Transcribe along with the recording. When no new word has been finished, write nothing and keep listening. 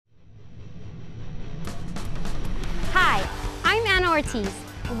expertise.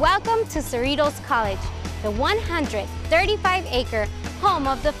 Welcome to Cerritos College, the 135-acre home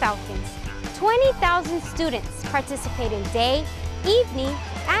of the Falcons. 20,000 students participate in day, evening,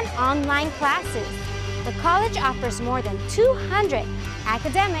 and online classes. The college offers more than 200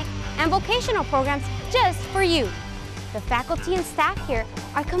 academic and vocational programs just for you. The faculty and staff here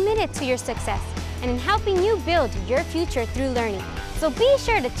are committed to your success and in helping you build your future through learning. So be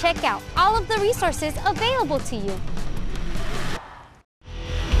sure to check out all of the resources available to you.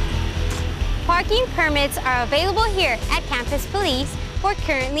 Parking permits are available here at Campus Police for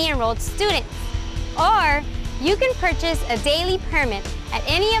currently enrolled students. Or you can purchase a daily permit at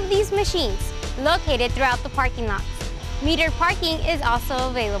any of these machines located throughout the parking lots. Metered parking is also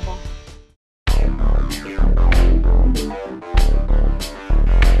available.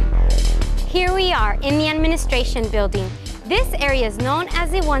 Here we are in the administration building. This area is known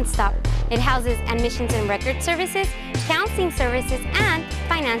as a one-stop. It houses admissions and record services, counseling services, and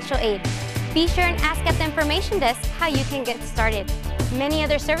financial aid. Be sure and ask at the information desk how you can get started. Many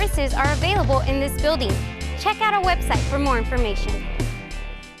other services are available in this building. Check out our website for more information.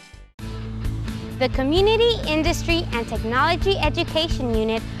 The Community, Industry, and Technology Education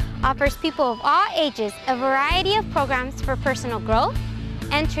Unit offers people of all ages a variety of programs for personal growth,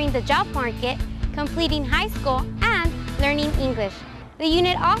 entering the job market, completing high school, and learning English. The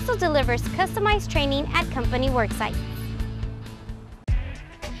unit also delivers customized training at company worksites.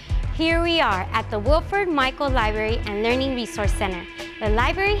 Here we are at the Wilford Michael Library and Learning Resource Center. The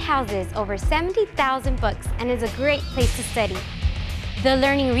library houses over 70,000 books and is a great place to study. The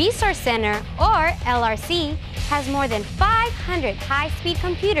Learning Resource Center, or LRC, has more than 500 high-speed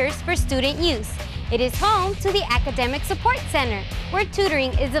computers for student use. It is home to the Academic Support Center, where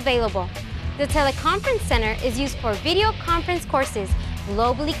tutoring is available. The Teleconference Center is used for video conference courses,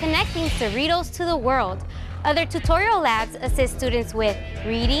 globally connecting Cerritos to the world. Other tutorial labs assist students with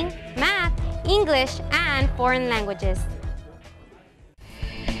reading, math, English, and foreign languages.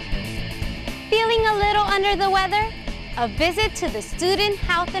 Feeling a little under the weather? A visit to the Student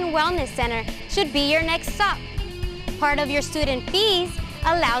Health and Wellness Center should be your next stop. Part of your student fees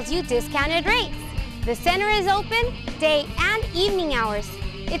allows you discounted rates. The center is open day and evening hours.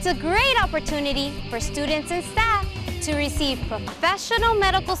 It's a great opportunity for students and staff to receive professional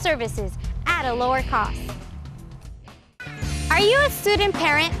medical services at a lower cost. Are you a student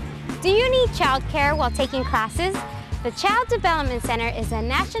parent? Do you need childcare while taking classes? The Child Development Center is a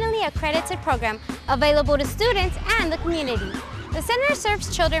nationally accredited program available to students and the community. The center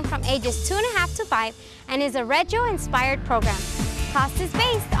serves children from ages 2.5 to 5 and is a Reggio-inspired program. Cost is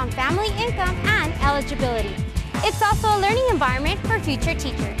based on family income and eligibility. It's also a learning environment for future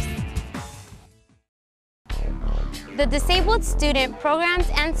teachers. The Disabled Student Programs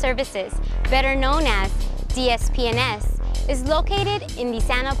and Services, better known as DSP&S, is located in the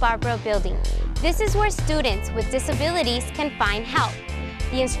Santa Barbara building. This is where students with disabilities can find help.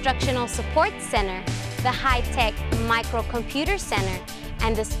 The Instructional Support Center, the High-Tech Microcomputer Center,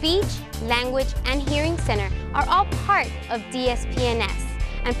 and the Speech, Language, and Hearing Center are all part of DSP&S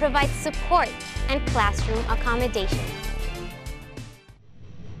and provide support and classroom accommodation.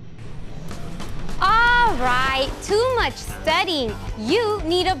 All right, too much studying. You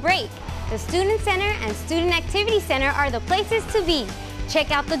need a break. The Student Center and Student Activity Center are the places to be.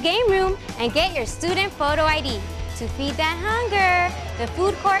 Check out the game room and get your student photo ID. To feed that hunger, the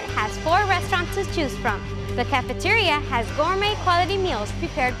food court has 4 restaurants to choose from. The cafeteria has gourmet quality meals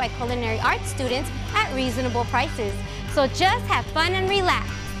prepared by culinary arts students at reasonable prices. So just have fun and relax.